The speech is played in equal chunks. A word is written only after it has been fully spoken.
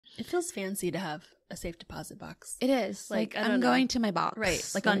It feels fancy to have a safe deposit box. It is. Like I'm going to my box. Right.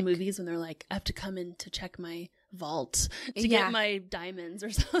 Like on movies when they're like, I have to come in to check my vault to get my diamonds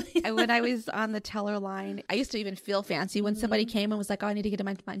or something. When I was on the teller line, I used to even feel fancy when somebody came and was like, oh, I need to get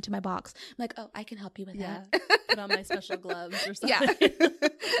into my box. I'm like, oh, I can help you with that. Put on my special gloves or something.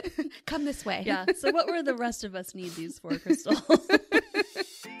 Yeah. Come this way. Yeah. So what were the rest of us need these for, Crystal?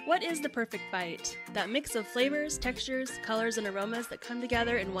 What is the perfect bite? That mix of flavors, textures, colors, and aromas that come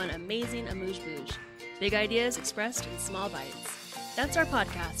together in one amazing amuse-bouche. Big ideas expressed in small bites. That's our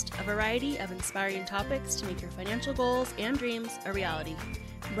podcast, a variety of inspiring topics to make your financial goals and dreams a reality.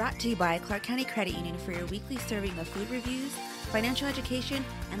 Brought to you by Clark County Credit Union for your weekly serving of food reviews, financial education,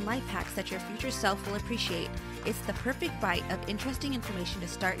 and life hacks that your future self will appreciate. It's the perfect bite of interesting information to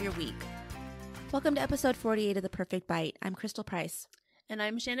start your week. Welcome to episode 48 of The Perfect Bite. I'm Crystal Price. And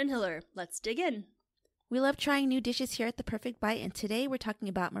I'm Shannon Hiller. Let's dig in. We love trying new dishes here at The Perfect Bite, and today we're talking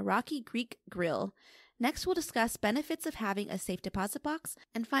about Meráki Greek Grill. Next, we'll discuss benefits of having a safe deposit box.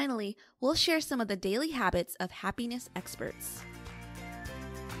 And finally, we'll share some of the daily habits of happiness experts.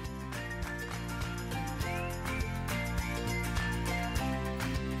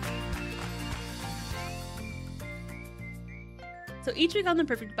 So each week on The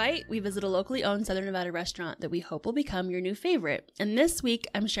Perfect Bite, we visit a locally owned Southern Nevada restaurant that we hope will become your new favorite. And this week,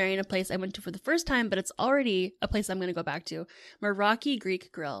 I'm sharing a place I went to for the first time, but it's already a place I'm going to go back to, Meráki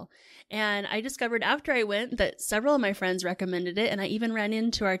Greek Grill. And I discovered after I went that several of my friends recommended it, and I even ran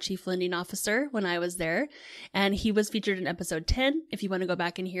into our chief lending officer when I was there, and he was featured in episode 10, if you want to go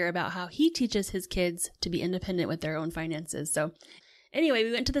back and hear about how he teaches his kids to be independent with their own finances. So anyway,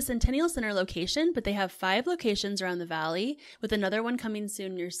 we went to the Centennial Center location, but they have 5 locations around the valley, with another one coming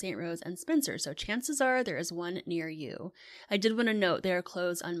soon near St. Rose and Spencer, so chances are there is one near you. I did want to note they are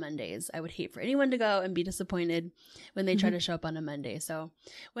closed on Mondays. I would hate for anyone to go and be disappointed when they try to show up on a Monday. So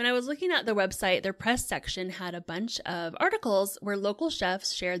when I was looking at their website, their press section had a bunch of articles where local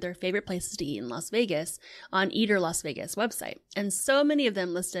chefs shared their favorite places to eat in Las Vegas on Eater Las Vegas website. And so many of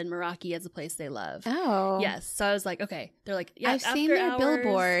them listed Meráki as a place they love. Oh. Yes. So I was like, okay. They're like, yeah, I've seen their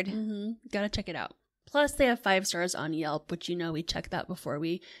billboard. Gotta check it out. Plus, they have 5 stars on Yelp, which we check that before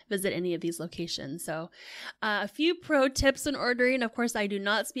we visit any of these locations. So a few pro tips when ordering. Of course, I do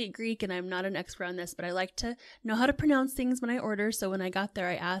not speak Greek and I'm not an expert on this, but I like to know how to pronounce things when I order. So when I got there,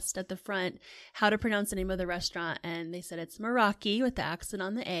 I asked at the front how to pronounce the name of the restaurant, and they said it's Meráki with the accent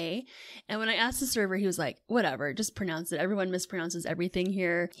on the A. And when I asked the server, he was like, whatever, just pronounce it. Everyone mispronounces everything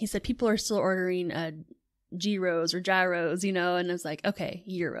here. He said people are still ordering gyros or gyros, and I was like, okay,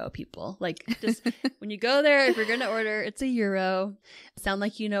 euro people. Like, just when you go there, if you're going to order, it's a euro. Sound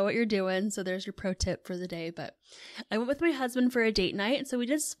like you know what you're doing. So there's your pro tip for the day. But I went with my husband for a date night, so we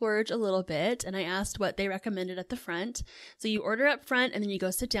did splurge a little bit, and I asked what they recommended at the front. So you order up front, and then you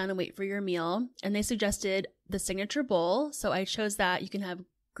go sit down and wait for your meal. And they suggested the signature bowl. So I chose that. You can have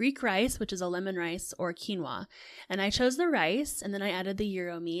Greek rice, which is a lemon rice, or quinoa. And I chose the rice, and then I added the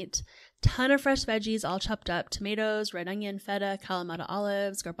gyro meat. Ton of fresh veggies, all chopped up, tomatoes, red onion, feta, Kalamata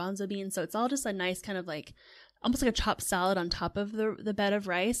olives, garbanzo beans. So it's all just a nice kind of like, almost like a chopped salad on top of the bed of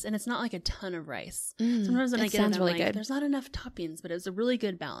rice. And it's not like a ton of rice. Sometimes when I get it, I'm like, good. There's not enough toppings, but it was a really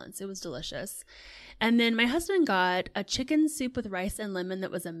good balance. It was delicious. And then my husband got a chicken soup with rice and lemon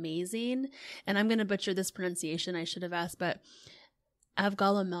that was amazing. And I'm going to butcher this pronunciation. I should have asked, but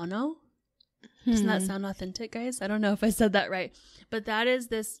avgalamano. Doesn't that sound authentic, guys? I don't know if I said that right. But that is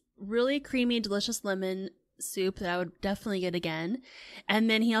this really creamy, delicious lemon soup that I would definitely get again. And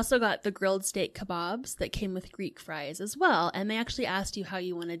then he also got the grilled steak kebabs that came with Greek fries as well. And they actually asked you how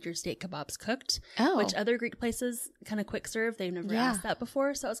you wanted your steak kebabs cooked, which other Greek places kind of quick serve. They've never asked that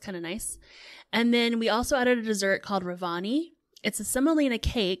before, so it was kind of nice. And then we also added a dessert called ravani. It's a semolina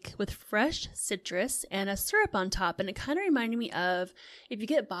cake with fresh citrus and a syrup on top. And it kind of reminded me of, if you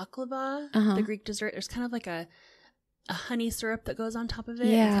get baklava, the Greek dessert, there's kind of like a honey syrup that goes on top of it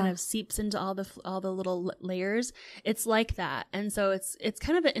and kind of seeps into all the little layers. It's like that. And so it's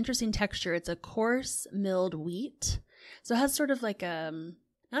kind of an interesting texture. It's a coarse milled wheat. So it has sort of like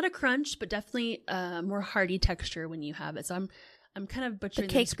not a crunch, but definitely a more hearty texture when you have it. So I'm kind of butchering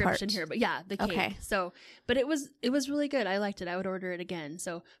the description here, but yeah, the cake. Okay. So, but it was really good. I liked it. I would order it again.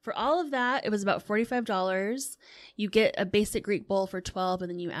 So for all of that, it was about $45. You get a basic Greek bowl for $12, and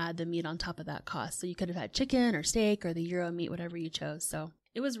then you add the meat on top of that cost. So you could have had chicken or steak or the gyro meat, whatever you chose. So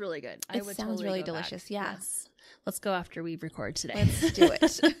it was really good. It sounds really delicious. Back. Yeah. Yes. Let's go after we record today. Let's do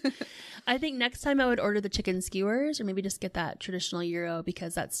it. I think next time I would order the chicken skewers, or maybe just get that traditional gyro,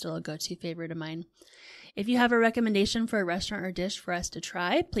 because that's still a go-to favorite of mine. If you have a recommendation for a restaurant or dish for us to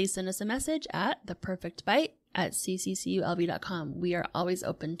try, please send us a message at theperfectbite at ccculb.com. We are always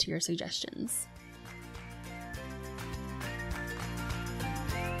open to your suggestions.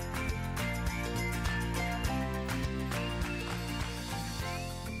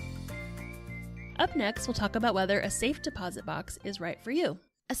 Up next, we'll talk about whether a safe deposit box is right for you.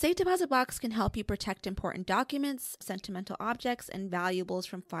 A safe deposit box can help you protect important documents, sentimental objects, and valuables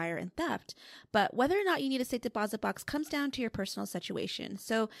from fire and theft. But whether or not you need a safe deposit box comes down to your personal situation.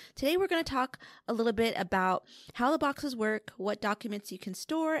 So today we're going to talk a little bit about how the boxes work, what documents you can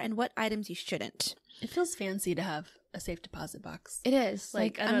store, and what items you shouldn't. It feels fancy to have a safe deposit box. It is.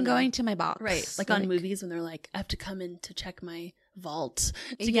 Like, I'm going to my box. Right. Like on movies when they're like, I have to come in to check my vault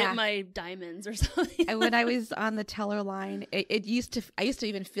to get my diamonds or something. And when I was on the teller line, I used to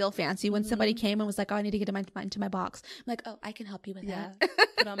even feel fancy when somebody came and was like, oh, I need to get into my box. I'm like, oh, I can help you with that.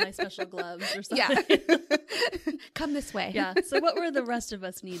 Put on my special gloves or something. Yeah. Come this way. Yeah. So what were the rest of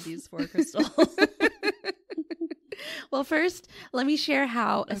us need these for, Crystal? Well, first, let me share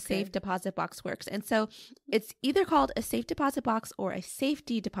how a safe deposit box works. And so it's either called a safe deposit box or a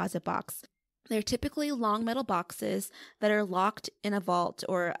safety deposit box. They're typically long metal boxes that are locked in a vault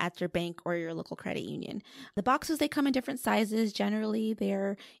or at your bank or your local credit union. The boxes, they come in different sizes. Generally,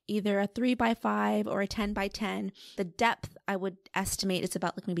 they're either a 3x5 or a 10x10. The depth, I would estimate, is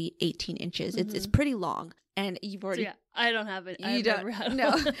about like maybe 18 inches. It's pretty long. And you've already... So yeah, I don't have it. You don't?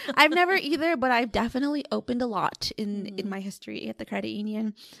 No, I've never either, but I've definitely opened a lot in my history at the credit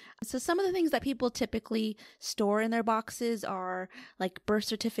union. So some of the things that people typically store in their boxes are like birth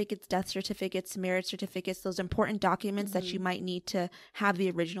certificates, death certificates, marriage certificates, those important documents that you might need to have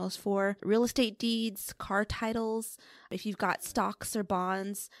the originals for, real estate deeds, car titles, if you've got stocks or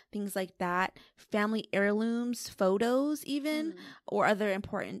bonds, things like that, family heirlooms, photos even, or other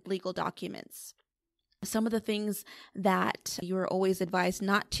important legal documents. Some of the things that you are always advised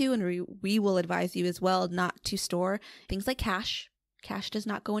not to, and we will advise you as well not to store, things like cash. Cash does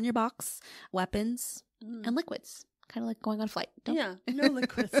not go in your box. Weapons and liquids. Kind of like going on a flight. No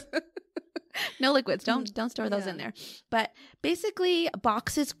liquids. No liquids. Don't store those in there. But basically,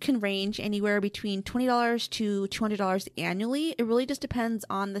 boxes can range anywhere between $20 to $200 annually. It really just depends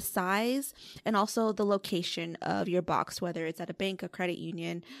on the size and also the location of your box, whether it's at a bank, a credit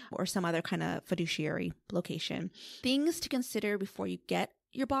union, or some other kind of fiduciary location. Things to consider before you get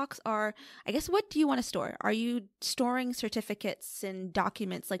your box are, I guess, what do you want to store? Are you storing certificates and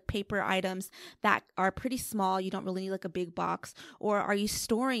documents like paper items that are pretty small? You don't really need like a big box. Or are you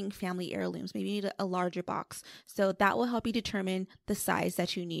storing family heirlooms? Maybe you need a larger box. So that will help you determine the size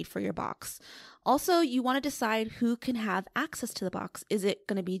that you need for your box. Also, you want to decide who can have access to the box. Is it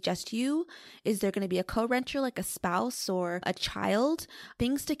going to be just you? Is there going to be a co-renter like a spouse or a child?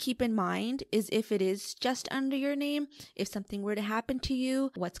 Things to keep in mind is if it is just under your name, if something were to happen to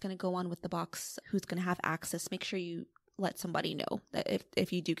you, what's going to go on with the box? Who's going to have access? Make sure you let somebody know that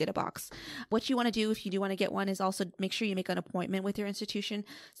if you do get a box. What you want to do if you do want to get one is also make sure you make an appointment with your institution.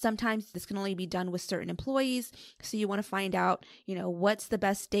 Sometimes this can only be done with certain employees. So you want to find out, what's the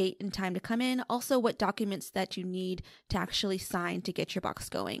best date and time to come in. Also, what documents that you need to actually sign to get your box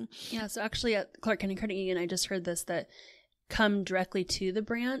going. Yeah. So actually at Clark County Credit Union, I just heard this, that come directly to the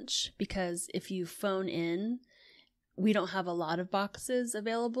branch, because if you phone in, we don't have a lot of boxes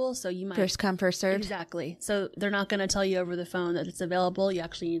available, so you might... First come, first served. Exactly. So they're not going to tell you over the phone that it's available. You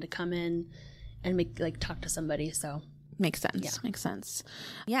actually need to come in and talk to somebody, so... Makes sense. Yeah. Makes sense.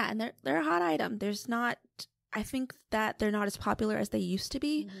 Yeah, and they're a hot item. I think that they're not as popular as they used to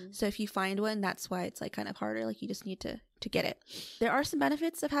be. So if you find one, that's why it's kind of harder. You just need to get it. There are some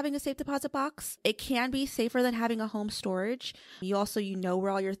benefits of having a safe deposit box. It can be safer than having a home storage. You also, know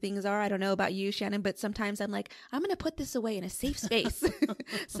where all your things are. I don't know about you, Shannon, but sometimes I'm like, I'm going to put this away in a safe space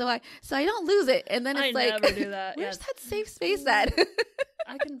so I don't lose it. And then it's I never do that. Where's that safe space at?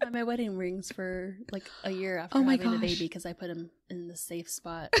 I can buy my wedding rings for a year after having the baby because I put them in the safe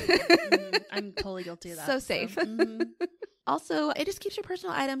spot. I'm totally guilty of that. So safe. Also, it just keeps your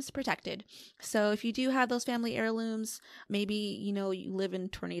personal items protected. So if you do have those family heirlooms, maybe, you live in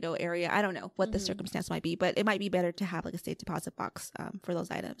tornado area. I don't know what the circumstance might be, but it might be better to have a safe deposit box for those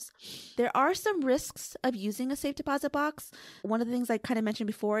items. There are some risks of using a safe deposit box. One of the things I kind of mentioned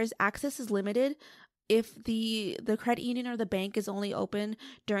before is access is limited. If the credit union or the bank is only open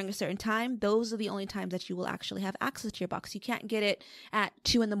during a certain time, those are the only times that you will actually have access to your box. You can't get it at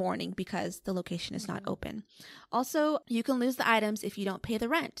 2 a.m. because the location is not open. Also, you can lose the items if you don't pay the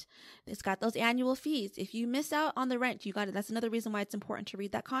rent. It's got those annual fees. If you miss out on the rent, you got it. That's another reason why it's important to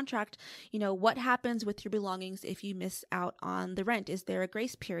read that contract. What happens with your belongings if you miss out on the rent? Is there a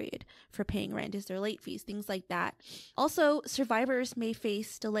grace period for paying rent? Is there late fees? Things like that. Also, survivors may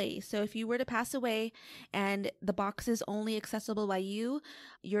face delays. So if you were to pass away and the box is only accessible by you,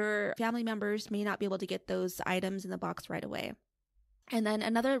 your family members may not be able to get those items in the box right away. And then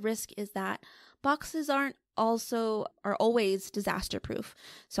another risk is that boxes are always disaster proof.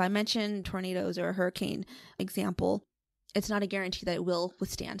 So I mentioned tornadoes or a hurricane example. It's not a guarantee that it will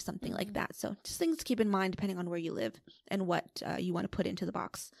withstand something like that. So just things to keep in mind depending on where you live and what you want to put into the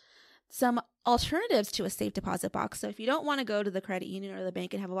box. Some alternatives to a safe deposit box. So if you don't want to go to the credit union or the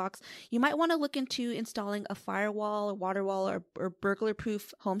bank and have a box, you might want to look into installing a firewall, a water wall, or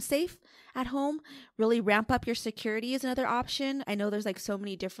burglar-proof home safe at home. Really ramp up your security is another option. I know there's like so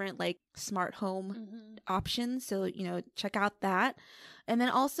many different like smart home options. So, check out that. And then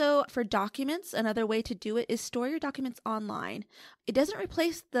also for documents, another way to do it is store your documents online. It doesn't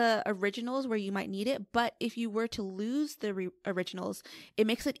replace the originals where you might need it, but if you were to lose the originals, it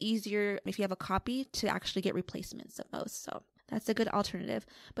makes it easier if you have a copy to actually get replacements of those. So that's a good alternative.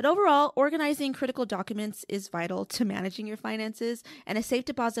 But overall, organizing critical documents is vital to managing your finances, and a safe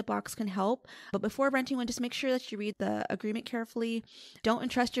deposit box can help. But before renting one, just make sure that you read the agreement carefully. Don't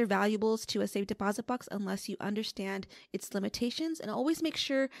entrust your valuables to a safe deposit box unless you understand its limitations, and always make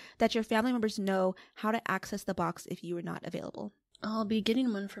sure that your family members know how to access the box if you are not available. I'll be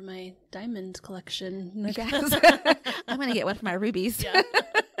getting one for my diamond collection. Yes. I'm going to get one for my rubies. Yeah.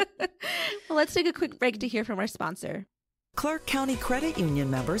 Well, let's take a quick break to hear from our sponsor. Clark County Credit Union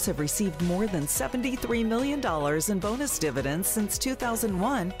members have received more than $73 million in bonus dividends since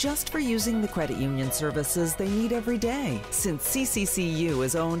 2001 just for using the credit union services they need every day. Since CCCU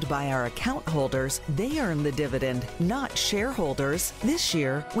is owned by our account holders, they earn the dividend, not shareholders. This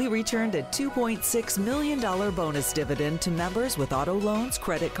year, we returned a $2.6 million bonus dividend to members with auto loans,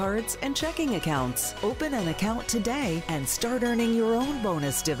 credit cards, and checking accounts. Open an account today and start earning your own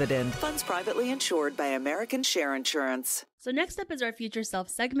bonus dividend. Funds privately insured by American Share Insurance. So next up is our Future Self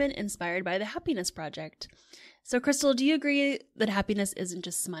segment inspired by the Happiness Project. So Crystal, do you agree that happiness isn't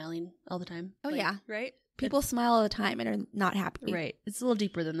just smiling all the time? Oh, yeah. Right? People smile all the time and are not happy. Right. It's a little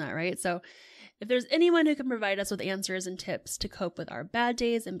deeper than that, right? So if there's anyone who can provide us with answers and tips to cope with our bad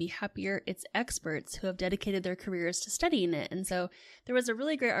days and be happier, it's experts who have dedicated their careers to studying it. And so there was a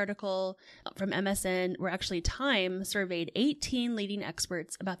really great article from MSN where actually Time surveyed 18 leading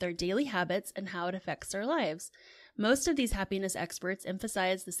experts about their daily habits and how it affects their lives. Most of these happiness experts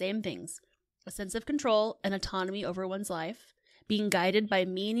emphasize the same things: a sense of control and autonomy over one's life, being guided by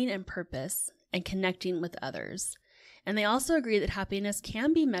meaning and purpose, and connecting with others. And they also agree that happiness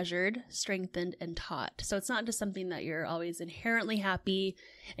can be measured, strengthened, and taught. So it's not just something that you're always inherently happy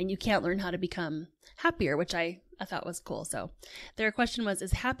and you can't learn how to become happier, which I thought was cool. So their question was,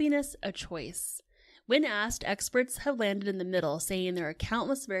 is happiness a choice? When asked, experts have landed in the middle, saying there are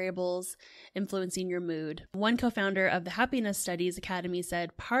countless variables influencing your mood. One co-founder of the Happiness Studies Academy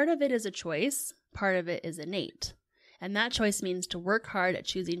said, part of it is a choice, part of it is innate. And that choice means to work hard at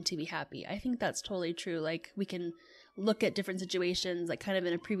choosing to be happy. I think that's totally true. Like, we can look at different situations, like kind of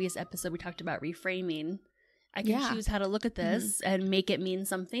in a previous episode, we talked about reframing. I can choose how to look at this and make it mean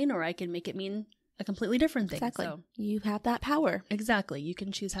something, or I can make it mean a completely different thing. Exactly. So, you have that power. Exactly. You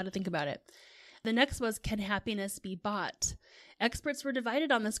can choose how to think about it. The next was, can happiness be bought? Experts were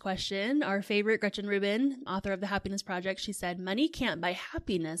divided on this question. Our favorite, Gretchen Rubin, author of The Happiness Project, she said, money can't buy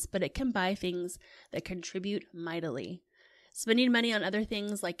happiness, but it can buy things that contribute mightily. Spending money on other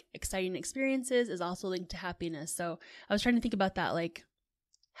things like exciting experiences is also linked to happiness. So I was trying to think about that, like,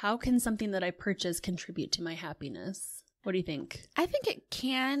 how can something that I purchase contribute to my happiness? What do you think? I think it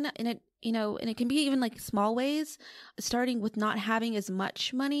can, and it can be even like small ways, starting with not having as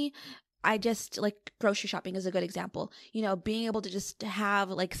much money. I just like grocery shopping is a good example. Being able to just have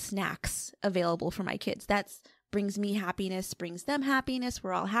like snacks available for my kids. That's brings me happiness, brings them happiness.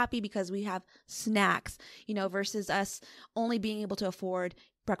 We're all happy because we have snacks, versus us only being able to afford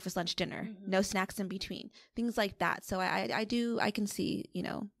breakfast, lunch, dinner, no snacks in between, things like that. So I can see,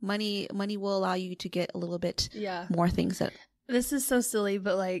 money will allow you to get a little bit more things that. This is so silly,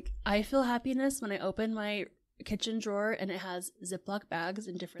 but like, I feel happiness when I open my kitchen drawer and it has Ziploc bags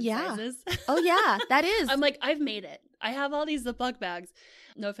in different sizes. Oh yeah, that is. I'm like, I've made it. I have all these Ziploc bags.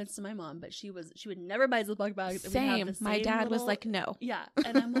 No offense to my mom, but she would never buy Ziploc bags. Same. My dad was like, no. Yeah.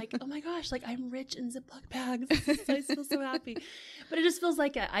 And I'm like, oh my gosh, like I'm rich in Ziploc bags. I feel so happy. But it just feels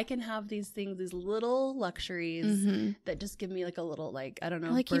like I can have these things, these little luxuries that just give me like a little, like, I don't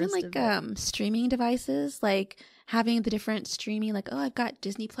know. Like even like streaming devices, like having the different streaming, like, oh, I've got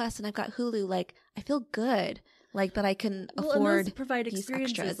Disney Plus and I've got Hulu. Like I feel good. Like that I can afford and those provide these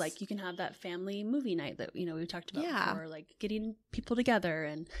experiences. extras. Like you can have that family movie night that we talked about before, like getting people together.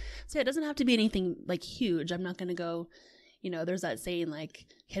 And so it doesn't have to be anything like huge. I'm not going to go, there's that saying like,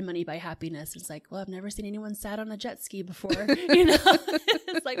 can money buy happiness? It's like, well, I've never seen anyone sad on a jet ski before.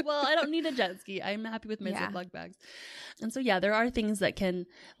 It's like, well, I don't need a jet ski. I'm happy with my Ziploc bags. And so, yeah, there are things that can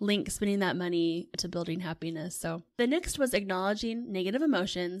link spending that money to building happiness. So the next was acknowledging negative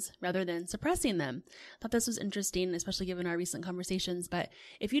emotions rather than suppressing them. I thought this was interesting, especially given our recent conversations. But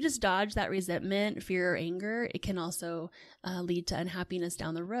if you just dodge that resentment, fear, or anger, it can also lead to unhappiness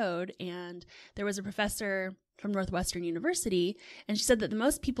down the road. And there was a professor from Northwestern University, and she said that the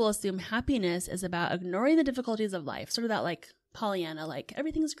most people assume happiness is about ignoring the difficulties of life, sort of that like Pollyanna, like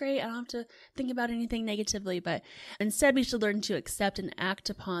everything's great, I don't have to think about anything negatively, but instead we should learn to accept and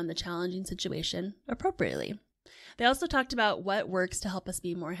act upon the challenging situation appropriately. They also talked about what works to help us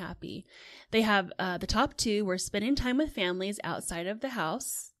be more happy. They have the top two were spending time with families outside of the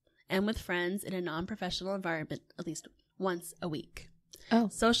house and with friends in a non-professional environment at least once a week. Oh.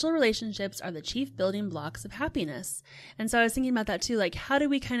 Social relationships are the chief building blocks of happiness. And so I was thinking about that too. Like, how do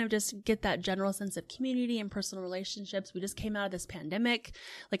we kind of just get that general sense of community and personal relationships? We just came out of this pandemic.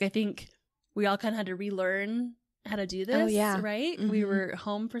 Like, I think we all kind of had to relearn how to do this, right? Mm-hmm. We were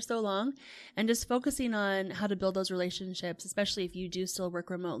home for so long, and just focusing on how to build those relationships, especially if you do still work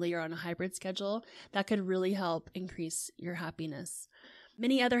remotely or on a hybrid schedule, that could really help increase your happiness.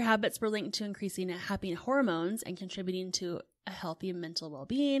 Many other habits were linked to increasing happy hormones and contributing to a healthy mental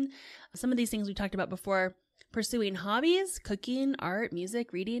well-being. Some of these things we talked about before: pursuing hobbies, cooking, art,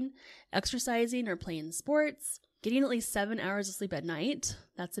 music, reading, exercising or playing sports, getting at least 7 hours of sleep at night.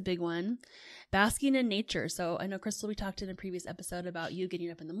 That's a big one. Basking in nature. So I know, Crystal, we talked in a previous episode about you getting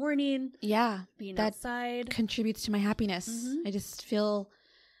up in the morning. Yeah. Being that outside. Contributes to my happiness. Mm-hmm. I just feel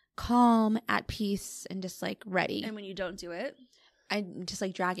calm, at peace, and just like ready. And when you don't do it, I'm just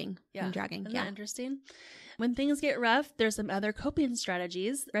like dragging. Yeah. I'm dragging. Isn't that interesting? When things get rough, there's some other coping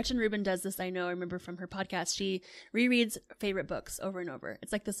strategies. Gretchen Rubin does this, I know. I remember from her podcast. She rereads favorite books over and over.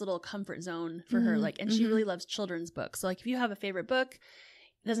 It's like this little comfort zone for her. Like, and she really loves children's books. So like, if you have a favorite book,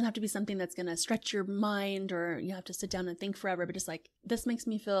 it doesn't have to be something that's going to stretch your mind or you have to sit down and think forever, but just like, this makes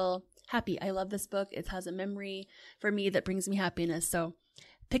me feel happy. I love this book. It has a memory for me that brings me happiness. So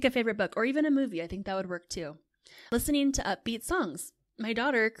pick a favorite book or even a movie. I think that would work too. Listening to upbeat songs. My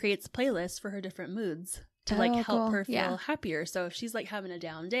daughter creates playlists for her different moods to like help her feel happier. So if she's like having a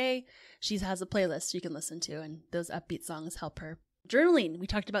down day, she has a playlist you can listen to, and those upbeat songs help her. Journaling. We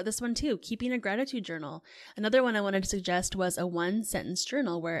talked about this one too. Keeping a gratitude journal. Another one I wanted to suggest was a 1-sentence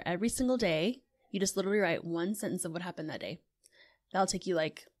journal where every single day you just literally write one sentence of what happened that day. That'll take you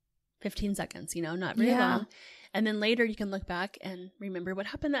like 15 seconds, not very long. And then later you can look back and remember what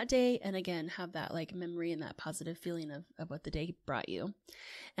happened that day. And again, have that like memory and that positive feeling of what the day brought you.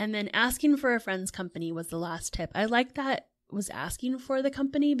 And then asking for a friend's company was the last tip. I like that was asking for the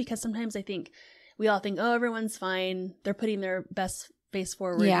company, because sometimes I think we all think, oh, everyone's fine. They're putting their best face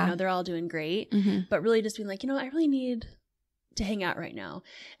forward. They're all doing great. Mm-hmm. But really just being like, I really need to hang out right now.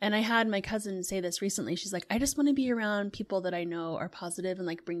 And I had my cousin say this recently. She's like, I just want to be around people that I know are positive and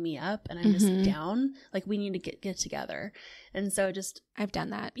like bring me up, and I'm just down. Like, we need to get together. And so I've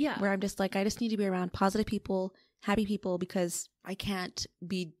done that. Yeah. Where I'm just like, I just need to be around positive people, happy people, because I can't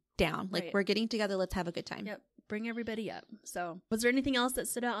be down. Like, we're getting together. Let's have a good time. Yep. Bring everybody up. So was there anything else that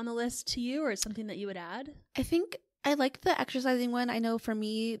stood out on the list to you, or something that you would add? I think I like the exercising one. I know for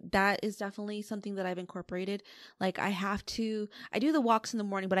me, that is definitely something that I've incorporated. Like, I do the walks in the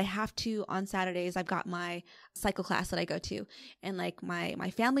morning, but I have to, on Saturdays, I've got my cycle class that I go to. And like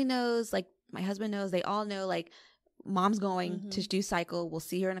my family knows, like my husband knows, they all know, like, Mom's going to do cycle. We'll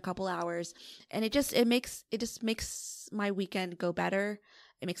see her in a couple hours. And it just makes my weekend go better.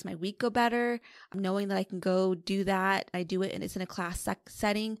 It makes my week go better. Knowing that I can go do that. I do it and it's in a class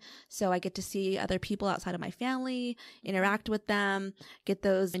setting. So I get to see other people outside of my family, interact with them, get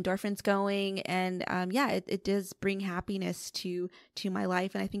those endorphins going. And it does bring happiness to my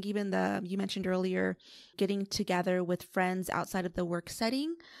life. And I think even you mentioned earlier, getting together with friends outside of the work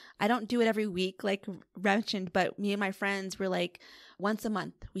setting. I don't do it every week like mentioned, but me and my friends were like, once a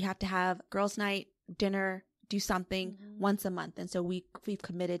month, we have to have girls' night, dinner, do something once a month. And so we've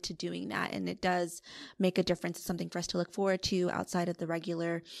committed to doing that. And it does make a difference. It's something for us to look forward to outside of the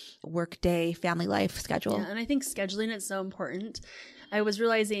regular work day, family life schedule. Yeah, and I think scheduling is so important. I was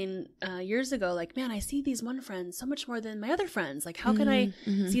realizing years ago, like, man, I see these one friends so much more than my other friends. Like, how can I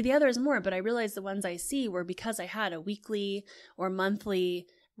see the others more? But I realized the ones I see were because I had a weekly or monthly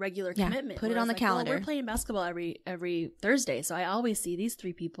regular commitment. Put it on the calendar. Well, we're playing basketball every Thursday, so I always see these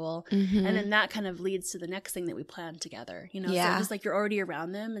 3 people, and then that kind of leads to the next thing that we plan together. So just like you're already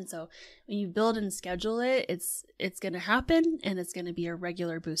around them, and so when you build and schedule it, it's going to happen, and it's going to be a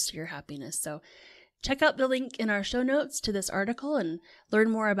regular boost to your happiness. So Check out the link in our show notes to this article and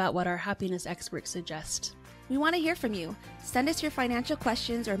learn more about what our happiness experts suggest. We want to hear from you. Send us your financial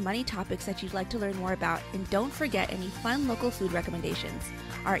questions or money topics that you'd like to learn more about, and don't forget any fun local food recommendations.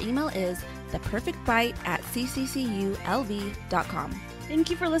 Our email is theperfectbite@ccculv.com. Thank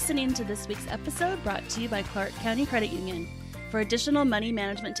you for listening to this week's episode, brought to you by Clark County Credit Union. For additional money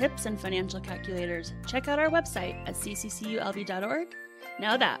management tips and financial calculators, check out our website at ccculv.org.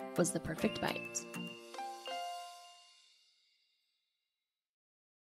 Now that was The Perfect Bite.